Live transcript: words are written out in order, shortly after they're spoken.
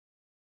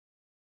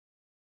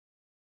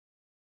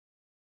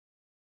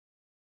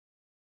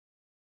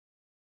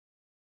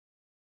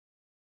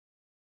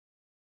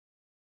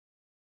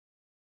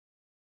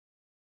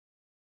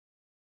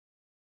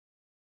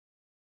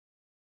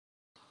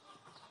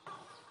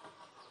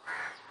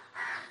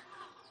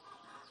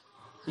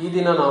ಈ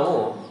ದಿನ ನಾವು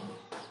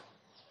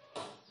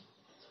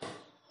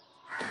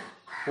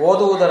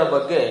ಓದುವುದರ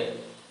ಬಗ್ಗೆ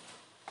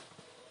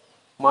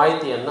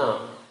ಮಾಹಿತಿಯನ್ನು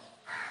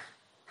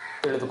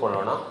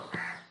ತಿಳಿದುಕೊಳ್ಳೋಣ.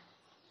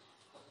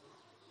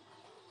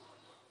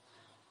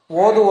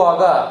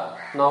 ಓದುವಾಗ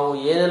ನಾವು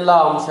ಏನೆಲ್ಲ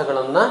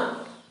ಅಂಶಗಳನ್ನು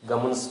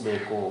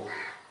ಗಮನಿಸಬೇಕು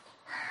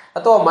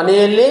ಅಥವಾ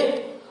ಮನೆಯಲ್ಲಿ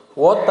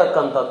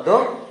ಓದ್ತಕ್ಕಂಥದ್ದು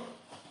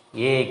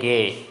ಹೇಗೆ?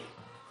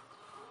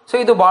 ಸೊ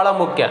ಇದು ಭಾಳ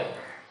ಮುಖ್ಯ.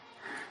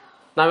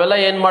 ನಾವೆಲ್ಲ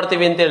ಏನು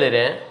ಮಾಡ್ತೀವಿ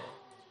ಅಂತೇಳಿದರೆ,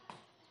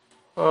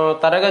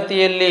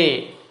 ತರಗತಿಯಲ್ಲಿ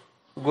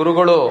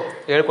ಗುರುಗಳು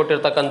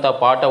ಹೇಳ್ಕೊಟ್ಟಿರ್ತಕ್ಕಂಥ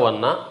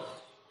ಪಾಠವನ್ನು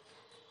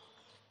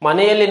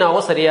ಮನೆಯಲ್ಲಿ ನಾವು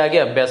ಸರಿಯಾಗಿ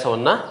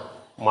ಅಭ್ಯಾಸವನ್ನು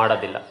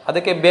ಮಾಡೋದಿಲ್ಲ.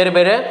 ಅದಕ್ಕೆ ಬೇರೆ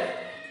ಬೇರೆ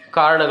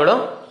ಕಾರಣಗಳು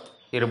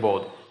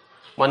ಇರ್ಬೋದು.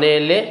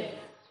 ಮನೆಯಲ್ಲಿ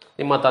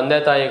ನಿಮ್ಮ ತಂದೆ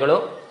ತಾಯಿಗಳು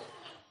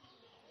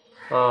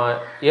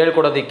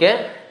ಹೇಳ್ಕೊಡೋದಕ್ಕೆ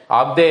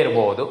ಆಗದೇ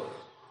ಇರ್ಬೋದು,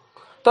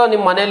 ಅಥವಾ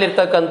ನಿಮ್ಮ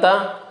ಮನೆಯಲ್ಲಿರ್ತಕ್ಕಂಥ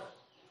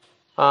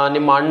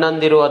ನಿಮ್ಮ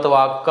ಅಣ್ಣಂದಿರು ಅಥವಾ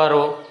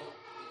ಅಕ್ಕರು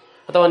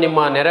ಅಥವಾ ನಿಮ್ಮ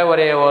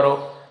ನೆರೆಹೊರೆಯವರು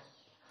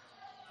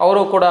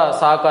ಅವರು ಕೂಡ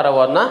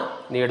ಸಹಕಾರವನ್ನು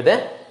ನೀಡದೆ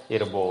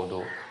ಇರಬಹುದು.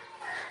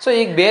 ಸೊ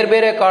ಈಗ ಬೇರೆ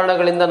ಬೇರೆ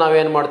ಕಾರಣಗಳಿಂದ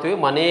ನಾವೇನು ಮಾಡ್ತೀವಿ,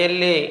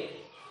 ಮನೆಯಲ್ಲಿ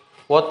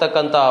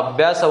ಓದ್ತಕ್ಕಂಥ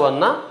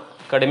ಅಭ್ಯಾಸವನ್ನು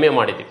ಕಡಿಮೆ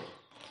ಮಾಡಿದ್ದೀವಿ.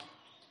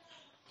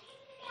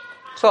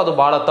 ಸೊ ಅದು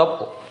ಭಾಳ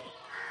ತಪ್ಪು.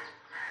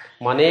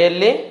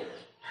 ಮನೆಯಲ್ಲಿ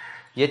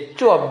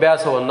ಹೆಚ್ಚು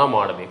ಅಭ್ಯಾಸವನ್ನು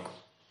ಮಾಡಬೇಕು.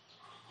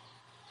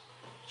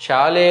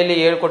 ಶಾಲೆಯಲ್ಲಿ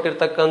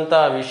ಹೇಳ್ಕೊಟ್ಟಿರ್ತಕ್ಕಂಥ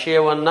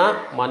ವಿಷಯವನ್ನು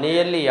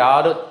ಮನೆಯಲ್ಲಿ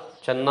ಯಾರು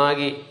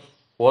ಚೆನ್ನಾಗಿ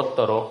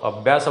ಓದ್ತಾರೋ,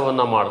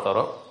 ಅಭ್ಯಾಸವನ್ನು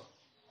ಮಾಡ್ತಾರೋ,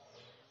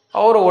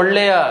 ಅವರು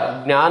ಒಳ್ಳೆಯ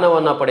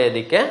ಜ್ಞಾನವನ್ನು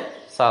ಪಡೆಯೋದಕ್ಕೆ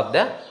ಸಾಧ್ಯ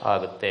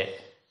ಆಗುತ್ತೆ.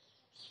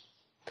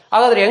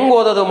 ಹಾಗಾದರೆ ಹೆಂಗೆ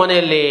ಓದೋದು?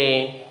 ಮನೆಯಲ್ಲಿ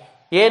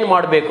ಏನು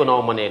ಮಾಡಬೇಕು?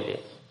 ನಾವು ಮನೆಯಲ್ಲಿ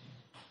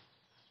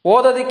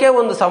ಓದೋದಕ್ಕೆ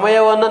ಒಂದು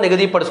ಸಮಯವನ್ನು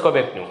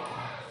ನಿಗದಿಪಡಿಸ್ಕೋಬೇಕು. ನೀವು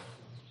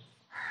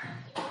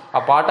ಆ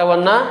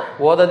ಪಾಠವನ್ನು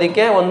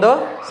ಓದೋದಕ್ಕೆ ಒಂದು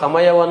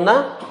ಸಮಯವನ್ನು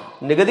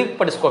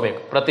ನಿಗದಿಪಡಿಸ್ಕೋಬೇಕು.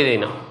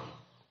 ಪ್ರತಿದಿನ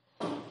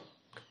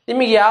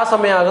ನಿಮಗೆ ಯಾವ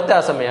ಸಮಯ ಆಗುತ್ತೆ ಆ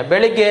ಸಮಯ.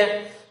 ಬೆಳಿಗ್ಗೆ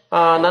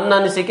ನನ್ನ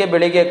ಅನಿಸಿಕೆ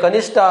ಬೆಳಿಗ್ಗೆ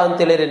ಕನಿಷ್ಠ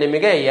ಅಂತೇಳಿದರೆ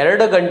ನಿಮಗೆ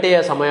 2 ಗಂಟೆಯ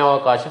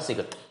ಸಮಯಾವಕಾಶ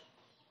ಸಿಗುತ್ತೆ.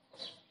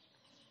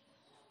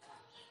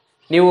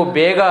 ನೀವು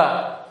ಬೇಗ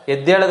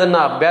ಎದ್ದೇಳೋದನ್ನು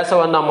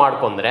ಅಭ್ಯಾಸವನ್ನು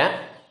ಮಾಡಿಕೊಂಡ್ರೆ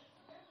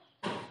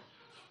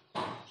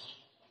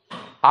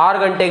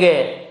 6 ಗಂಟೆಗೆ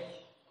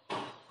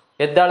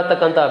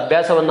ಎದ್ದಾಳ್ತಕ್ಕಂಥ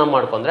ಅಭ್ಯಾಸವನ್ನು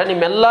ಮಾಡಿಕೊಂಡ್ರೆ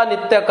ನಿಮ್ಮೆಲ್ಲ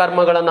ನಿತ್ಯ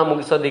ಕರ್ಮಗಳನ್ನು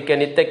ಮುಗಿಸೋದಕ್ಕೆ,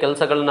 ನಿತ್ಯ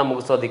ಕೆಲಸಗಳನ್ನು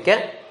ಮುಗಿಸೋದಕ್ಕೆ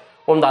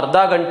ಒಂದು ಅರ್ಧ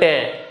ಗಂಟೆ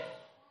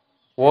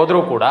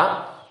ಹೋದರೂ ಕೂಡ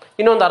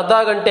ಇನ್ನೊಂದು ಅರ್ಧ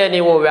ಗಂಟೆ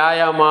ನೀವು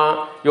ವ್ಯಾಯಾಮ,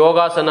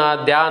 ಯೋಗಾಸನ,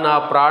 ಧ್ಯಾನ,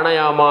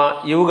 ಪ್ರಾಣಾಯಾಮ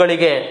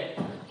ಇವುಗಳಿಗೆ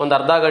ಒಂದು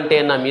ಅರ್ಧ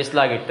ಗಂಟೆಯನ್ನು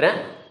ಮೀಸಲಾಗಿಟ್ಟರೆ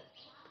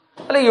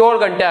ಅಲ್ಲಿ 7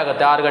 ಗಂಟೆ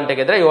ಆಗುತ್ತೆ. 6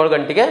 ಗಂಟೆಗೆ ಇದ್ದರೆ 7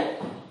 ಗಂಟೆಗೆ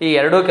ಈ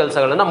ಎರಡೂ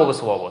ಕೆಲಸಗಳನ್ನು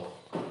ಮುಗಿಸ್ಕೋಬೋದು.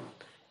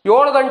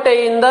 7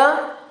 ಗಂಟೆಯಿಂದ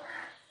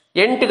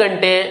 8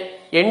 ಗಂಟೆ,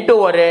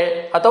 8:30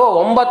 ಅಥವಾ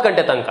 9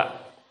 ಗಂಟೆ ತನಕ,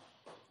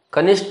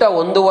 ಕನಿಷ್ಠ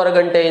 1.5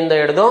 ಗಂಟೆಯಿಂದ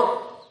ಹಿಡಿದು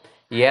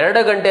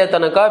 2 ಗಂಟೆಯ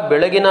ತನಕ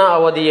ಬೆಳಗಿನ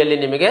ಅವಧಿಯಲ್ಲಿ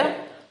ನಿಮಗೆ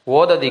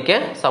ಓದೋದಕ್ಕೆ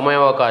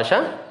ಸಮಯಾವಕಾಶ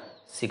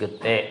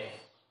ಸಿಗುತ್ತೆ.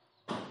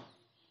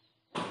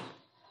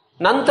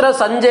 ನಂತರ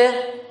ಸಂಜೆ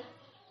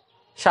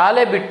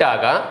ಶಾಲೆ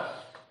ಬಿಟ್ಟಾಗ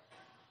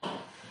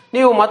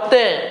ನೀವು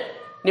ಮತ್ತೆ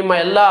ನಿಮ್ಮ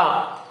ಎಲ್ಲ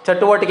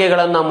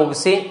ಚಟುವಟಿಕೆಗಳನ್ನು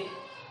ಮುಗಿಸಿ,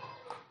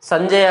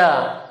 ಸಂಜೆಯ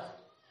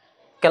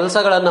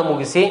ಕೆಲಸಗಳನ್ನು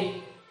ಮುಗಿಸಿ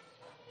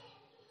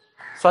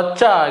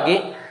ಸ್ವಚ್ಛ ಆಗಿ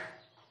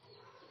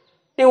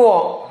ನೀವು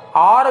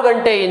 6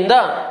 ಗಂಟೆಯಿಂದ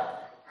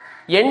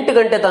 8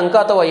 ಗಂಟೆ ತನಕ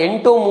ಅಥವಾ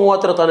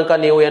 8:30 ತನಕ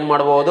ನೀವು ಏನು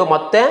ಮಾಡ್ಬೋದು,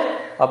 ಮತ್ತೆ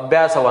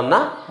ಅಭ್ಯಾಸವನ್ನು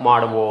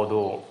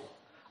ಮಾಡ್ಬೋದು.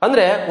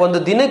 ಅಂದರೆ ಒಂದು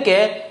ದಿನಕ್ಕೆ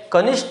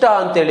ಕನಿಷ್ಠ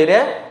ಅಂತೇಳಿದರೆ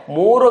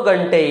 3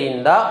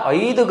 ಗಂಟೆಯಿಂದ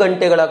 5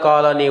 ಗಂಟೆಗಳ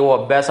ಕಾಲ ನೀವು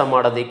ಅಭ್ಯಾಸ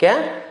ಮಾಡೋದಕ್ಕೆ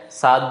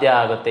ಸಾಧ್ಯ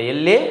ಆಗುತ್ತೆ.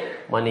 ಎಲ್ಲಿ?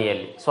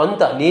 ಮನೆಯಲ್ಲಿ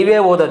ಸ್ವಂತ ನೀವೇ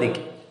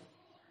ಓದೋದಕ್ಕೆ.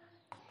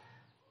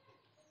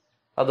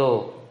 ಅದು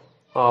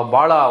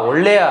ಭಾಳ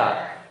ಒಳ್ಳೆಯ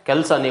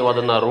ಕೆಲಸ. ನೀವು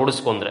ಅದನ್ನು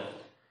ರೂಢಿಸ್ಕೊಂಡ್ರೆ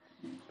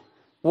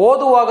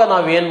ಓದುವಾಗ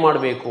ನಾವೇನು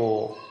ಮಾಡಬೇಕು?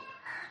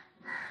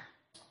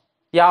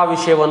 ಯಾವ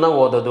ವಿಷಯವನ್ನು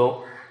ಓದೋದು?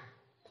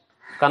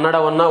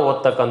 ಕನ್ನಡವನ್ನು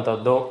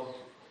ಓದ್ತಕ್ಕಂಥದ್ದು,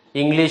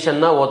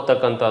 ಇಂಗ್ಲೀಷನ್ನು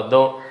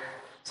ಓದ್ತಕ್ಕಂಥದ್ದು,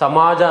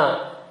 ಸಮಾಜ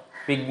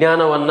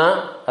ವಿಜ್ಞಾನವನ್ನು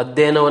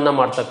ಅಧ್ಯಯನವನ್ನು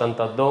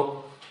ಮಾಡ್ತಕ್ಕಂಥದ್ದು,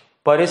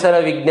 ಪರಿಸರ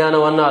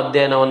ವಿಜ್ಞಾನವನ್ನು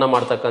ಅಧ್ಯಯನವನ್ನು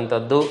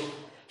ಮಾಡ್ತಕ್ಕಂಥದ್ದು,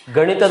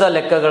 ಗಣಿತದ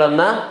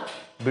ಲೆಕ್ಕಗಳನ್ನು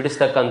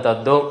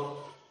ಬಿಡಿಸ್ತಕ್ಕಂಥದ್ದು.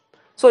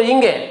 ಸೊ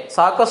ಹಿಂಗೆ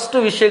ಸಾಕಷ್ಟು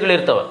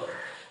ವಿಷಯಗಳಿರ್ತವೆ.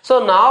 ಸೊ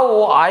ನಾವು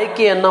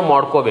ಆಯ್ಕೆಯನ್ನು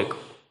ಮಾಡ್ಕೋಬೇಕು.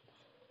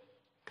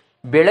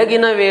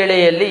 ಬೆಳಗಿನ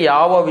ವೇಳೆಯಲ್ಲಿ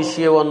ಯಾವ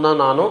ವಿಷಯವನ್ನು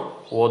ನಾನು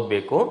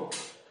ಓದಬೇಕು,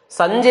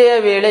 ಸಂಜೆಯ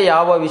ವೇಳೆ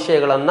ಯಾವ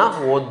ವಿಷಯಗಳನ್ನು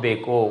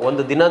ಓದಬೇಕು.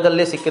 ಒಂದು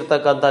ದಿನದಲ್ಲಿ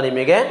ಸಿಕ್ಕಿರ್ತಕ್ಕಂಥ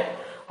ನಿಮಗೆ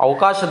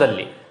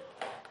ಅವಕಾಶದಲ್ಲಿ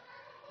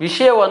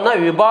ವಿಷಯವನ್ನು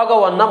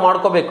ವಿಭಾಗವನ್ನು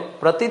ಮಾಡ್ಕೋಬೇಕು.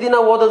 ಪ್ರತಿದಿನ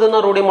ಓದೋದನ್ನು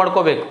ರೂಢಿ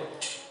ಮಾಡ್ಕೋಬೇಕು.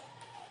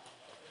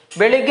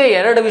 ಬೆಳಿಗ್ಗೆ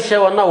 2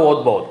 ವಿಷಯವನ್ನು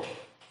ಓದ್ಬೋದು,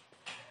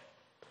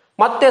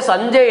 ಮತ್ತೆ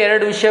ಸಂಜೆ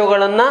 2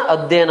 ವಿಷಯಗಳನ್ನು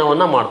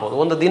ಅಧ್ಯಯನವನ್ನು ಮಾಡ್ಬೋದು.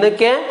 ಒಂದು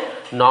ದಿನಕ್ಕೆ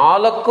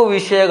 4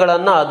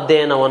 ವಿಷಯಗಳನ್ನು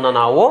ಅಧ್ಯಯನವನ್ನು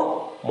ನಾವು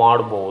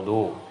ಮಾಡ್ಬೋದು.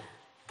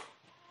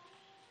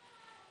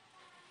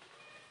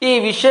 ಈ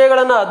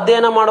ವಿಷಯಗಳನ್ನು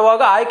ಅಧ್ಯಯನ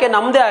ಮಾಡುವಾಗ ಆಯ್ಕೆ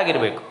ನಮ್ಮದೇ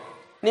ಆಗಿರಬೇಕು.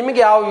 ನಿಮಗೆ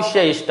ಯಾವ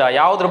ವಿಷಯ ಇಷ್ಟ,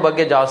 ಯಾವುದ್ರ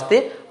ಬಗ್ಗೆ ಜಾಸ್ತಿ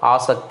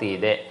ಆಸಕ್ತಿ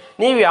ಇದೆ,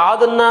 ನೀವು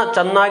ಯಾವುದನ್ನು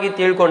ಚೆನ್ನಾಗಿ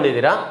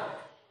ತಿಳ್ಕೊಂಡಿದ್ದೀರಾ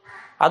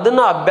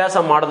ಅದನ್ನು ಅಭ್ಯಾಸ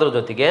ಮಾಡೋದ್ರ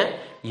ಜೊತೆಗೆ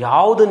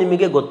ಯಾವುದು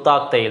ನಿಮಗೆ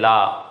ಗೊತ್ತಾಗ್ತಾ ಇಲ್ಲ,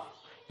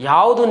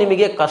 ಯಾವುದು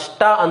ನಿಮಗೆ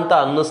ಕಷ್ಟ ಅಂತ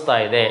ಅನ್ನಿಸ್ತಾ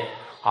ಇದೆ,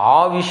 ಆ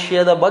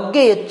ವಿಷಯದ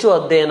ಬಗ್ಗೆ ಹೆಚ್ಚು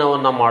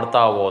ಅಧ್ಯಯನವನ್ನು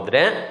ಮಾಡ್ತಾ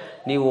ಹೋದರೆ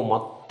ನೀವು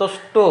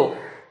ಮತ್ತಷ್ಟು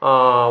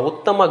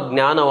ಉತ್ತಮ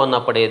ಜ್ಞಾನವನ್ನು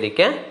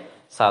ಪಡೆಯೋದಕ್ಕೆ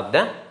ಸಾಧ್ಯ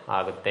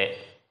ಆಗುತ್ತೆ.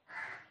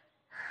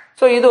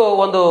 ಸೊ ಇದು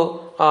ಒಂದು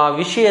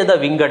ವಿಷಯದ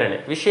ವಿಂಗಡಣೆ.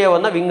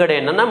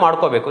 ವಿಂಗಡಣೆಯನ್ನು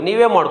ಮಾಡ್ಕೋಬೇಕು,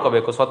 ನೀವೇ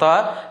ಮಾಡ್ಕೋಬೇಕು, ಸ್ವತಃ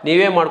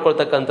ನೀವೇ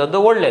ಮಾಡ್ಕೊಳ್ತಕ್ಕಂಥದ್ದು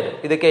ಒಳ್ಳೆಯದು.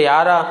 ಇದಕ್ಕೆ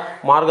ಯಾರ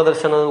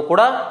ಮಾರ್ಗದರ್ಶನವೂ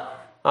ಕೂಡ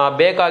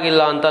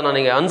ಬೇಕಾಗಿಲ್ಲ ಅಂತ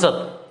ನನಗೆ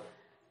ಅನ್ಸುತ್ತೆ.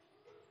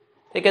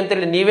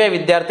 ಏಕೆಂತೇಳಿ ನೀವೇ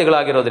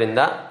ವಿದ್ಯಾರ್ಥಿಗಳಾಗಿರೋದ್ರಿಂದ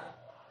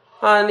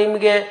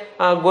ನಿಮಗೆ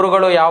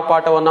ಗುರುಗಳು ಯಾವ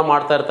ಪಾಠವನ್ನು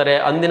ಮಾಡ್ತಾ ಇರ್ತಾರೆ,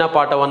 ಅಂದಿನ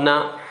ಪಾಠವನ್ನು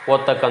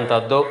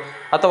ಓದ್ತಕ್ಕಂಥದ್ದು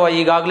ಅಥವಾ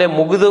ಈಗಾಗಲೇ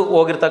ಮುಗಿದು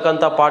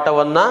ಹೋಗಿರ್ತಕ್ಕಂಥ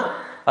ಪಾಠವನ್ನು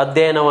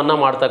ಅಧ್ಯಯನವನ್ನು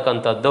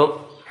ಮಾಡ್ತಕ್ಕಂಥದ್ದು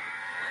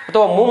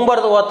ಅಥವಾ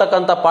ಮುಂಬರೆದು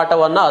ಓದ್ತಕ್ಕಂಥ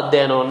ಪಾಠವನ್ನು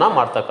ಅಧ್ಯಯನವನ್ನು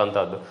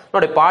ಮಾಡ್ತಕ್ಕಂಥದ್ದು.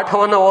 ನೋಡಿ,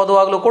 ಪಾಠವನ್ನು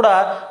ಓದುವಾಗಲೂ ಕೂಡ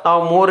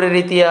ನಾವು 3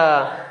 ರೀತಿಯ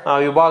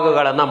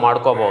ವಿಭಾಗಗಳನ್ನು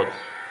ಮಾಡ್ಕೋಬಹುದು.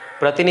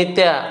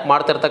 ಪ್ರತಿನಿತ್ಯ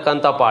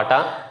ಮಾಡ್ತಿರ್ತಕ್ಕಂಥ ಪಾಠ,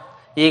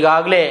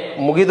 ಈಗಾಗಲೇ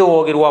ಮುಗಿದು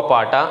ಹೋಗಿರುವ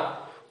ಪಾಠ,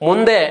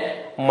 ಮುಂದೆ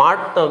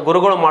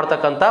ಗುರುಗಳು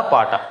ಮಾಡ್ತಕ್ಕಂಥ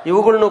ಪಾಠ,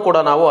 ಇವುಗಳನ್ನು ಕೂಡ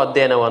ನಾವು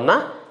ಅಧ್ಯಯನವನ್ನು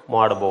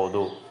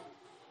ಮಾಡಬಹುದು.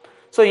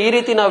 ಸೊ ಈ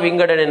ರೀತಿ ನಾವು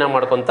ವಿಂಗಡಣೆಯನ್ನು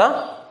ಮಾಡ್ಕೊತ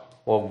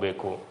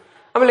ಹೋಗ್ಬೇಕು.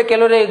 ಆಮೇಲೆ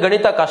ಕೆಲವರಿಗೆ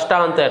ಗಣಿತ ಕಷ್ಟ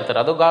ಅಂತ ಇರ್ತಾರೆ.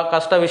 ಅದು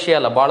ಕಷ್ಟ ವಿಷಯ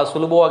ಅಲ್ಲ, ಭಾಳ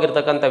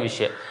ಸುಲಭವಾಗಿರ್ತಕ್ಕಂಥ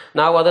ವಿಷಯ.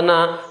 ನಾವು ಅದನ್ನು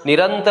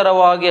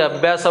ನಿರಂತರವಾಗಿ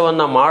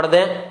ಅಭ್ಯಾಸವನ್ನು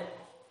ಮಾಡದೆ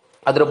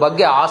ಅದ್ರ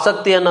ಬಗ್ಗೆ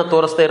ಆಸಕ್ತಿಯನ್ನು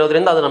ತೋರಿಸ್ತಾ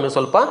ಇರೋದ್ರಿಂದ ಅದು ನಮಗೆ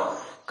ಸ್ವಲ್ಪ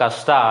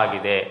ಕಷ್ಟ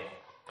ಆಗಿದೆ.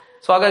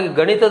 ಸೊ ಹಾಗಾಗಿ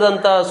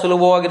ಗಣಿತದಂಥ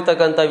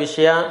ಸುಲಭವಾಗಿರ್ತಕ್ಕಂಥ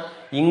ವಿಷಯ,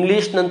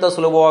 ಇಂಗ್ಲೀಷ್ನಂಥ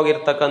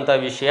ಸುಲಭವಾಗಿರ್ತಕ್ಕಂಥ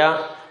ವಿಷಯ,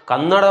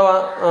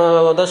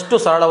 ಕನ್ನಡದಷ್ಟು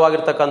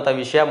ಸರಳವಾಗಿರ್ತಕ್ಕಂಥ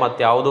ವಿಷಯ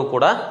ಮತ್ಯಾವುದೂ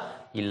ಕೂಡ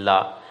ಇಲ್ಲ.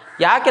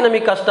 ಯಾಕೆ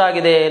ನಮಗೆ ಕಷ್ಟ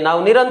ಆಗಿದೆ? ನಾವು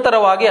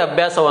ನಿರಂತರವಾಗಿ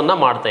ಅಭ್ಯಾಸವನ್ನು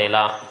ಮಾಡ್ತಾ ಇಲ್ಲ,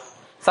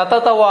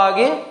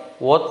 ಸತತವಾಗಿ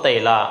ಓದ್ತಾ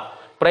ಇಲ್ಲ,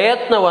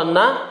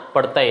 ಪ್ರಯತ್ನವನ್ನು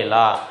ಪಡ್ತಾ ಇಲ್ಲ,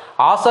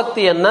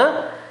 ಆಸಕ್ತಿಯನ್ನು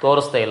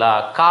ತೋರಿಸ್ತಾ ಇಲ್ಲ,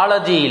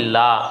 ಕಾಳಜಿ ಇಲ್ಲ.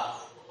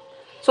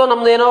 ಸೊ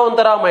ನಮ್ದೇನೋ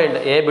ಒಂಥರ ಮೈಂಡ್,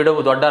 ಬಿಡು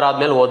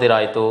ದೊಡ್ಡರಾದ್ಮೇಲೆ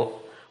ಓದಿರಾಯ್ತು,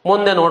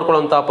 ಮುಂದೆ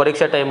ನೋಡ್ಕೊಳ್ಳೋಂಥ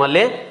ಪರೀಕ್ಷೆ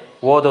ಟೈಮಲ್ಲಿ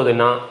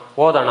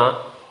ಓದೋಣ,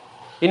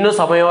 ಇನ್ನೂ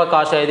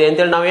ಸಮಯಾವಕಾಶ ಇದೆ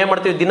ಅಂತೇಳಿ ನಾವೇನು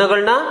ಮಾಡ್ತೀವಿ,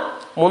 ದಿನಗಳನ್ನ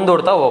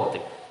ಮುಂದೂಡ್ತಾ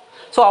ಹೋಗ್ತೀವಿ.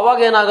 ಸೊ ಅವಾಗ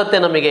ಏನಾಗುತ್ತೆ,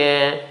 ನಮಗೆ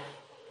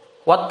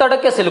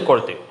ಒತ್ತಡಕ್ಕೆ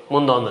ಸಿಲುಕೊಳ್ತೀವಿ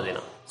ಮುಂದೊಂದು ದಿನ.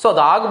 ಸೊ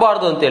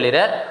ಅದಾಗಬಾರ್ದು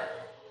ಅಂತೇಳಿದರೆ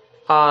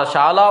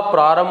ಶಾಲಾ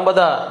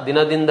ಪ್ರಾರಂಭದ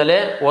ದಿನದಿಂದಲೇ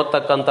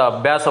ಓದ್ತಕ್ಕಂಥ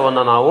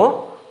ಅಭ್ಯಾಸವನ್ನು ನಾವು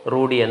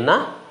ರೂಢಿಯನ್ನು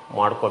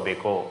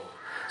ಮಾಡ್ಕೋಬೇಕು.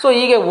 ಸೊ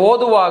ಹೀಗೆ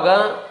ಓದುವಾಗ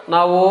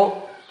ನಾವು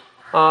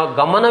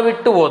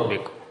ಗಮನವಿಟ್ಟು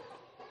ಓದಬೇಕು.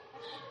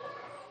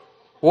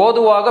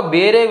 ಓದುವಾಗ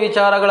ಬೇರೆ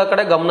ವಿಚಾರಗಳ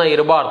ಕಡೆ ಗಮನ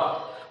ಇರಬಾರ್ದು.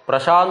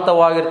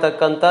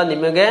 ಪ್ರಶಾಂತವಾಗಿರ್ತಕ್ಕಂಥ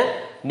ನಿಮಗೆ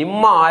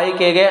ನಿಮ್ಮ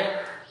ಆಯ್ಕೆಗೆ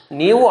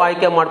ನೀವು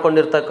ಆಯ್ಕೆ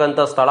ಮಾಡ್ಕೊಂಡಿರ್ತಕ್ಕಂಥ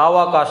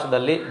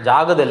ಸ್ಥಳಾವಕಾಶದಲ್ಲಿ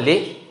ಜಾಗದಲ್ಲಿ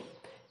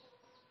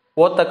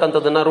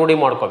ಓದ್ತಕ್ಕಂಥದ್ದನ್ನು ರೂಢಿ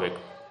ಮಾಡ್ಕೋಬೇಕು.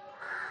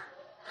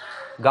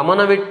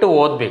 ಗಮನವಿಟ್ಟು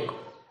ಓದಬೇಕು.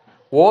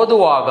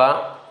 ಓದುವಾಗ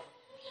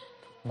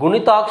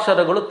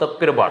ಗುಣಿತಾಕ್ಷರಗಳು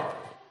ತಪ್ಪಿರಬಾರ್ದು.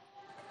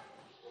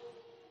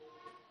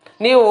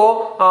 ನೀವು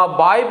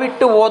ಬಾಯಿ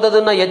ಬಿಟ್ಟು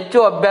ಓದೋದನ್ನು ಹೆಚ್ಚು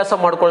ಅಭ್ಯಾಸ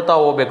ಮಾಡ್ಕೊಳ್ತಾ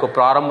ಹೋಗ್ಬೇಕು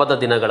ಪ್ರಾರಂಭದ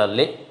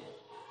ದಿನಗಳಲ್ಲಿ.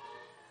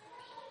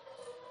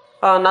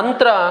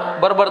 ನಂತರ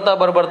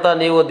ಬರ್ಬರ್ತಾ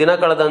ನೀವು ದಿನ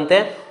ಕಳೆದಂತೆ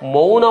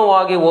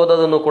ಮೌನವಾಗಿ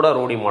ಓದೋದನ್ನು ಕೂಡ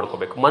ರೂಢಿ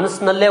ಮಾಡ್ಕೋಬೇಕು.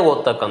 ಮನಸ್ಸಿನಲ್ಲೇ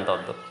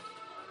ಓದ್ತಕ್ಕಂಥದ್ದು,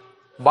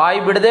 ಬಾಯಿ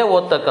ಬಿಡದೆ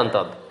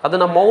ಓದ್ತಕ್ಕಂಥದ್ದು,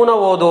 ಅದನ್ನು ಮೌನ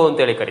ಓದು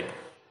ಅಂತೇಳಿ ಕರಿತೀವಿ.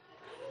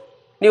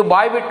 ನೀವು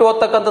ಬಾಯಿ ಬಿಟ್ಟು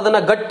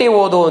ಓದ್ತಕ್ಕಂಥದ್ದನ್ನು ಗಟ್ಟಿ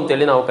ಓದು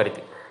ಅಂತೇಳಿ ನಾವು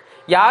ಕರಿತೀವಿ.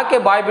 ಯಾಕೆ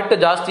ಬಾಯಿ ಬಿಟ್ಟು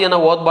ಜಾಸ್ತಿಯನ್ನು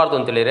ಓದಬಾರ್ದು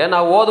ಅಂತೇಳಿದರೆ,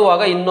 ನಾವು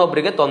ಓದುವಾಗ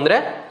ಇನ್ನೊಬ್ಬರಿಗೆ ತೊಂದರೆ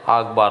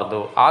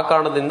ಆಗಬಾರ್ದು. ಆ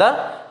ಕಾರಣದಿಂದ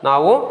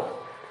ನಾವು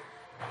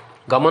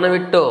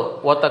ಗಮನವಿಟ್ಟು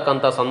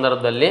ಓದ್ತಕ್ಕಂಥ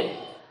ಸಂದರ್ಭದಲ್ಲಿ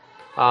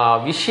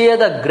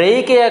ವಿಷಯದ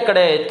ಗ್ರಹಿಕೆಯ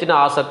ಕಡೆ ಹೆಚ್ಚಿನ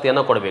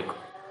ಆಸಕ್ತಿಯನ್ನು ಕೊಡಬೇಕು.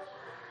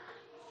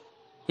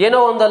 ಏನೋ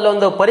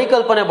ಒಂದಲ್ಲೊಂದು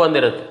ಪರಿಕಲ್ಪನೆ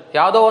ಬಂದಿರುತ್ತೆ,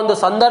 ಯಾವುದೋ ಒಂದು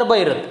ಸಂದರ್ಭ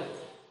ಇರುತ್ತೆ,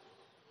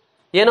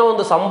 ಏನೋ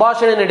ಒಂದು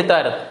ಸಂಭಾಷಣೆ ನಡೀತಾ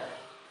ಇರುತ್ತೆ.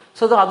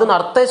 ಸೊ ಅದನ್ನು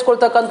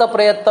ಅರ್ಥೈಸ್ಕೊಳ್ತಕ್ಕಂಥ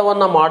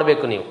ಪ್ರಯತ್ನವನ್ನು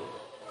ಮಾಡಬೇಕು ನೀವು.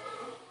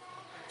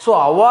 ಸೊ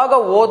ಅವಾಗ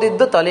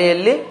ಓದಿದ್ದು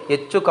ತಲೆಯಲ್ಲಿ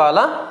ಹೆಚ್ಚು ಕಾಲ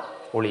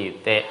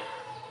ಉಳಿಯುತ್ತೆ.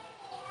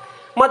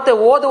 ಮತ್ತೆ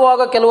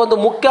ಓದುವಾಗ ಕೆಲವೊಂದು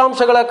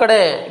ಮುಖ್ಯಾಂಶಗಳ ಕಡೆ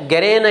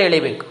ಗೆರೆಯನ್ನು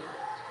ಎಳಿಬೇಕು.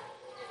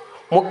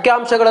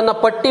 ಮುಖ್ಯಾಂಶಗಳನ್ನು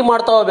ಪಟ್ಟಿ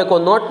ಮಾಡ್ತಾ ಹೋಗ್ಬೇಕು.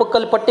 ಒಂದು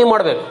ನೋಟ್ಬುಕ್ಕಲ್ಲಿ ಪಟ್ಟಿ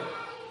ಮಾಡಬೇಕು.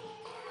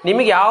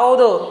 ನಿಮಗೆ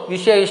ಯಾವುದು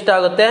ವಿಷಯ ಇಷ್ಟ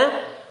ಆಗುತ್ತೆ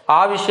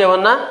ಆ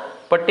ವಿಷಯವನ್ನು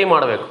ಪಟ್ಟಿ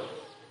ಮಾಡಬೇಕು.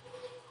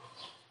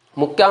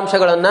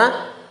 ಮುಖ್ಯಾಂಶಗಳನ್ನು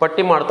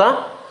ಪಟ್ಟಿ ಮಾಡ್ತಾ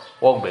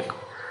ಹೋಗ್ಬೇಕು.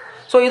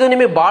 ಸೊ ಇದು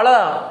ನಿಮಗೆ ಭಾಳ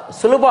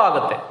ಸುಲಭ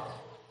ಆಗುತ್ತೆ.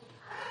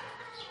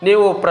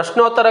 ನೀವು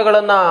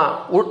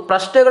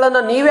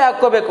ಪ್ರಶ್ನೆಗಳನ್ನು ನೀವೇ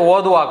ಹಾಕ್ಕೋಬೇಕು.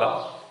 ಓದುವಾಗ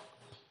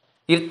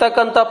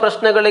ಇರ್ತಕ್ಕಂಥ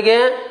ಪ್ರಶ್ನೆಗಳಿಗೆ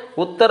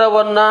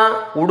ಉತ್ತರವನ್ನು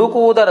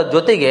ಹುಡುಕುವುದರ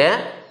ಜೊತೆಗೆ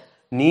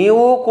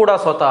ನೀವು ಕೂಡ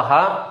ಸ್ವತಃ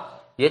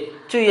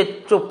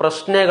ಹೆಚ್ಚು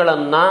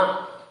ಪ್ರಶ್ನೆಗಳನ್ನು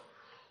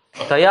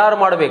ತಯಾರು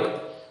ಮಾಡಬೇಕು.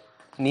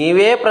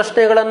 ನೀವೇ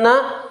ಪ್ರಶ್ನೆಗಳನ್ನು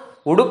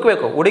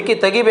ಹುಡುಕಿ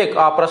ತೆಗಿಬೇಕು.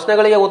 ಆ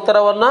ಪ್ರಶ್ನೆಗಳಿಗೆ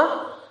ಉತ್ತರವನ್ನು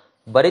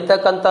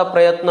ಬರಿತಕ್ಕಂಥ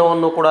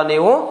ಪ್ರಯತ್ನವನ್ನು ಕೂಡ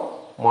ನೀವು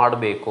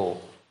ಮಾಡಬೇಕು.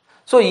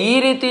 ಸೊ ಈ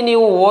ರೀತಿ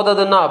ನೀವು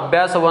ಓದೋದನ್ನು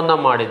ಅಭ್ಯಾಸವನ್ನು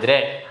ಮಾಡಿದರೆ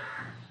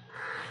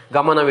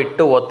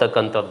ಗಮನವಿಟ್ಟು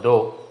ಓದ್ತಕ್ಕಂಥದ್ದು,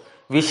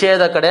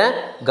 ವಿಷಯದ ಕಡೆ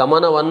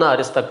ಗಮನವನ್ನು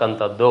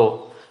ಹರಿಸ್ತಕ್ಕಂಥದ್ದು,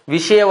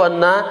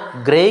 ವಿಷಯವನ್ನು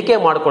ಗ್ರಹಿಕೆ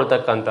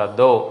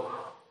ಮಾಡ್ಕೊಳ್ತಕ್ಕಂಥದ್ದು,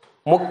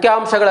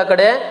 ಮುಖ್ಯಾಂಶಗಳ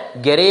ಕಡೆ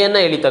ಗೆರೆಯನ್ನು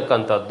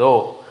ಎಳಿತಕ್ಕಂಥದ್ದು,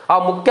 ಆ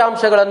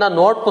ಮುಖ್ಯಾಂಶಗಳನ್ನು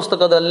ನೋಟ್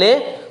ಪುಸ್ತಕದಲ್ಲಿ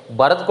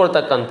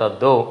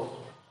ಬರೆದುಕೊಳ್ತಕ್ಕಂಥದ್ದು,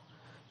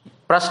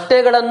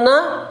 ಪ್ರಶ್ನೆಗಳನ್ನು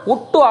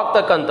ಹುಟ್ಟು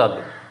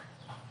ಹಾಕ್ತಕ್ಕಂಥದ್ದು,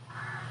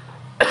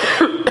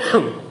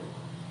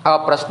 ಆ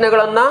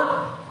ಪ್ರಶ್ನೆಗಳನ್ನು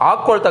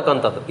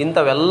ಹಾಕ್ಕೊಳ್ತಕ್ಕಂಥದ್ದು,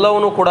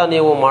 ಇಂಥವೆಲ್ಲವನ್ನೂ ಕೂಡ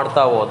ನೀವು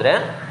ಮಾಡ್ತಾ ಹೋದರೆ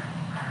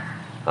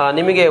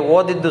ನಿಮಗೆ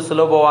ಓದಿದ್ದು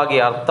ಸುಲಭವಾಗಿ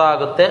ಅರ್ಥ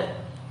ಆಗುತ್ತೆ,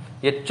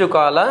 ಹೆಚ್ಚು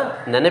ಕಾಲ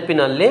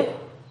ನೆನಪಿನಲ್ಲಿ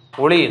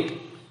ಉಳಿಯುತ್ತೆ.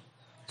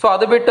 ಸೊ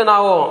ಅದು ಬಿಟ್ಟು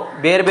ನಾವು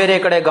ಬೇರೆ ಬೇರೆ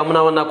ಕಡೆ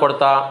ಗಮನವನ್ನು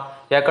ಕೊಡ್ತಾ,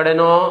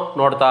 ಯಾಕಡೆನೋ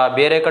ನೋಡ್ತಾ,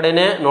 ಬೇರೆ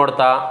ಕಡೆನೇ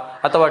ನೋಡ್ತಾ,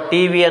 ಅಥವಾ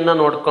ಟಿ ವಿಯನ್ನು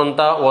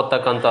ನೋಡ್ಕೊತ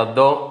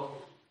ಓದ್ತಕ್ಕಂಥದ್ದು,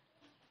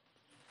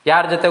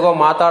 ಯಾರ ಜೊತೆಗೋ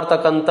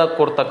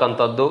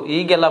ಕೂರ್ತಕ್ಕಂಥದ್ದು,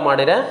 ಹೀಗೆಲ್ಲ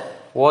ಮಾಡಿದರೆ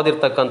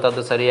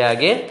ಓದಿರ್ತಕ್ಕಂಥದ್ದು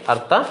ಸರಿಯಾಗಿ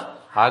ಅರ್ಥ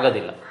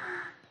ಆಗೋದಿಲ್ಲ.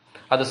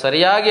 ಅದು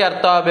ಸರಿಯಾಗಿ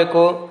ಅರ್ಥ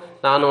ಆಗಬೇಕು.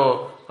 ನಾನು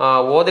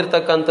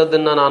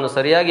ಓದಿರ್ತಕ್ಕಂಥದ್ದನ್ನು ನಾನು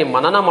ಸರಿಯಾಗಿ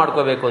ಮನನ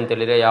ಮಾಡ್ಕೋಬೇಕು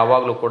ಅಂತೇಳಿದರೆ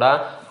ಯಾವಾಗಲೂ ಕೂಡ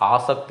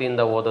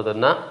ಆಸಕ್ತಿಯಿಂದ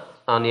ಓದೋದನ್ನು,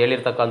 ನಾನು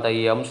ಹೇಳಿರ್ತಕ್ಕಂಥ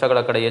ಈ ಅಂಶಗಳ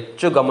ಕಡೆ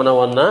ಹೆಚ್ಚು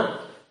ಗಮನವನ್ನು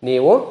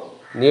ನೀವು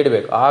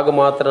ನೀಡಬೇಕು. ಆಗ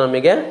ಮಾತ್ರ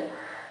ನಮಗೆ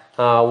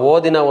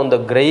ಓದಿನ ಒಂದು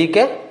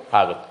ಗ್ರಹಿಕೆ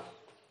ಆಗುತ್ತೆ.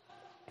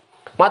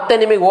 ಮತ್ತೆ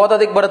ನಿಮಗೆ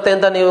ಓದೋದಕ್ಕೆ ಬರುತ್ತೆ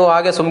ಅಂತ ನೀವು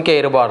ಹಾಗೆ ಸುಮ್ಕೆ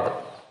ಇರಬಾರ್ದು.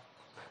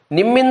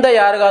 ನಿಮ್ಮಿಂದ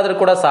ಯಾರಿಗಾದ್ರೂ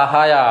ಕೂಡ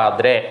ಸಹಾಯ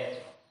ಆದರೆ,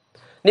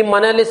 ನಿಮ್ಮ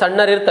ಮನೆಯಲ್ಲಿ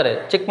ಸಣ್ಣರಿರ್ತಾರೆ,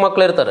 ಚಿಕ್ಕ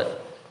ಮಕ್ಕಳು ಇರ್ತಾರೆ,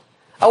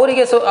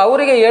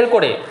 ಅವರಿಗೆ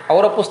ಹೇಳ್ಕೊಡಿ.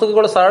 ಅವರ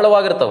ಪುಸ್ತಕಗಳು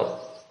ಸರಳವಾಗಿರ್ತವೆ,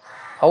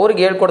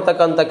 ಅವ್ರಿಗೆ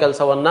ಹೇಳ್ಕೊಡ್ತಕ್ಕಂಥ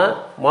ಕೆಲಸವನ್ನು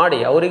ಮಾಡಿ,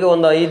 ಅವರಿಗೆ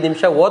ಒಂದು 5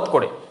 ನಿಮಿಷ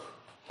ಓದ್ಕೊಡಿ.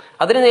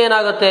 ಅದರಿಂದ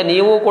ಏನಾಗುತ್ತೆ,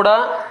 ನೀವು ಕೂಡ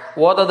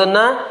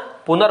ಓದೋದನ್ನು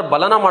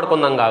ಪುನರ್ಬಲನ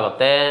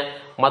ಮಾಡ್ಕೊಂಡಂಗಾಗುತ್ತೆ,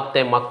 ಮತ್ತು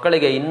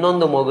ಮಕ್ಕಳಿಗೆ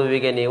ಇನ್ನೊಂದು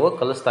ಮಗುವಿಗೆ ನೀವು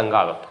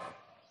ಕಲಿಸ್ದಂಗಾಗುತ್ತೆ.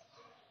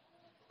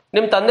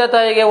 ನಿಮ್ಮ ತಂದೆ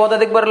ತಾಯಿಗೆ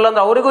ಓದೋದಕ್ಕೆ ಬರಲ್ಲ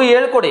ಅಂದ್ರೆ ಅವರಿಗೂ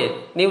ಹೇಳ್ಕೊಡಿ.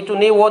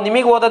 ನೀವು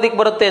ನಿಮಗೆ ಓದೋದಕ್ಕೆ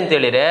ಬರುತ್ತೆ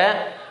ಅಂತೇಳಿದರೆ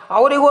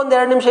ಅವರಿಗೂ ಒಂದು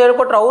 2 ನಿಮಿಷ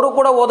ಹೇಳ್ಕೊಟ್ರೆ ಅವರು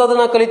ಕೂಡ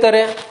ಓದೋದನ್ನು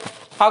ಕಲಿತಾರೆ.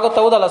 ಆಗುತ್ತೆ,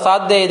 ಹೌದಲ್ಲ?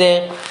 ಸಾಧ್ಯ ಇದೆ.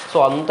 ಸೊ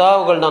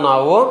ಅಂಥವುಗಳನ್ನ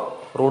ನಾವು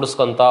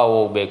ರೂಢಿಸ್ಕೊತಾ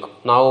ಹೋಗ್ಬೇಕು.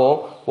 ನಾವು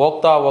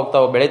ಹೋಗ್ತಾ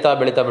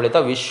ಬೆಳೀತಾ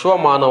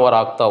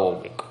ವಿಶ್ವಮಾನವರಾಗ್ತಾ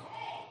ಹೋಗ್ಬೇಕು.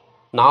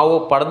 ನಾವು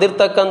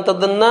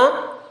ಪಡೆದಿರ್ತಕ್ಕಂಥದ್ದನ್ನು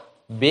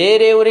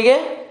ಬೇರೆಯವರಿಗೆ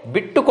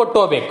ಬಿಟ್ಟು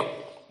ಕೊಟ್ಟೋಗ್ಬೇಕು.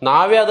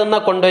 ನಾವೇ ಅದನ್ನು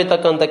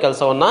ಕೊಂಡೊಯ್ತಕ್ಕಂಥ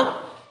ಕೆಲಸವನ್ನು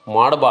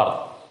ಮಾಡಬಾರ್ದು.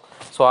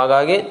 ಸೊ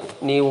ಹಾಗಾಗಿ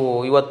ನೀವು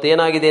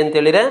ಇವತ್ತೇನಾಗಿದೆ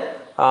ಅಂತೇಳಿದರೆ,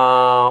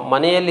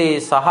 ಮನೆಯಲ್ಲಿ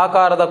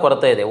ಸಹಕಾರದ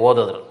ಕೊರತೆ ಇದೆ.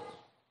 ಓದೋದ್ರ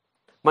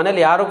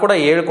ಮನೇಲಿ ಯಾರು ಕೂಡ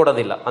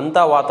ಹೇಳ್ಕೊಡೋದಿಲ್ಲ, ಅಂಥ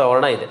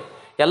ವಾತಾವರಣ ಇದೆ.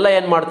 ಎಲ್ಲ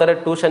ಏನು ಮಾಡ್ತಾರೆ,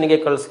 ಟ್ಯೂಷನ್ಗೆ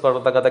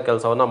ಕಳಿಸ್ಕೊಡ್ತಕ್ಕಂಥ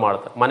ಕೆಲಸವನ್ನು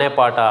ಮಾಡ್ತಾರೆ. ಮನೆ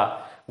ಪಾಠ,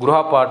 ಗೃಹ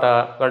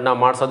ಪಾಠಗಳನ್ನ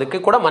ಮಾಡಿಸೋದಕ್ಕೆ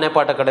ಕೂಡ ಮನೆ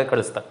ಪಾಠ ಕಡೆ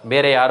ಕಳಿಸ್ತಾರೆ.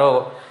 ಬೇರೆ ಯಾರೋ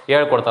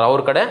ಹೇಳ್ಕೊಡ್ತಾರೆ,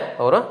 ಅವ್ರ ಕಡೆ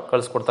ಅವರು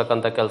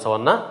ಕಳಿಸ್ಕೊಡ್ತಕ್ಕಂಥ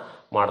ಕೆಲಸವನ್ನು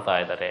ಮಾಡ್ತಾ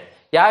ಇದ್ದಾರೆ.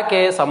 ಯಾಕೆ?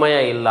 ಸಮಯ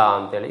ಇಲ್ಲ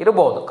ಅಂತೇಳಿ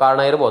ಇರ್ಬೋದು, ಕಾರಣ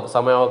ಇರ್ಬೋದು,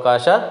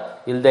 ಸಮಯಾವಕಾಶ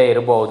ಇಲ್ಲದೆ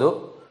ಇರ್ಬೋದು,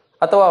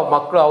 ಅಥವಾ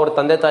ಮಕ್ಕಳು ಅವ್ರ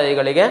ತಂದೆ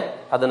ತಾಯಿಗಳಿಗೆ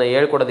ಅದನ್ನು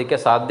ಹೇಳ್ಕೊಡೋದಕ್ಕೆ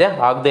ಸಾಧ್ಯ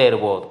ಆಗದೇ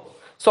ಇರ್ಬೋದು.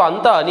 ಸೊ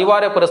ಅಂಥ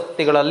ಅನಿವಾರ್ಯ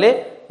ಪರಿಸ್ಥಿತಿಗಳಲ್ಲಿ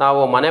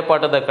ನಾವು ಮನೆ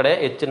ಪಾಠದ ಕಡೆ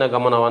ಹೆಚ್ಚಿನ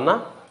ಗಮನವನ್ನು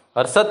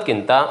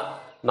ಹರಿಸೋದ್ಕಿಂತ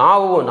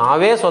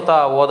ನಾವೇ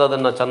ಸ್ವತಃ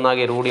ಓದೋದನ್ನು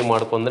ಚೆನ್ನಾಗಿ ರೂಢಿ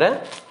ಮಾಡಿಕೊಂಡ್ರೆ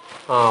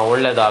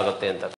ಒಳ್ಳೆಯದಾಗುತ್ತೆ ಅಂತ.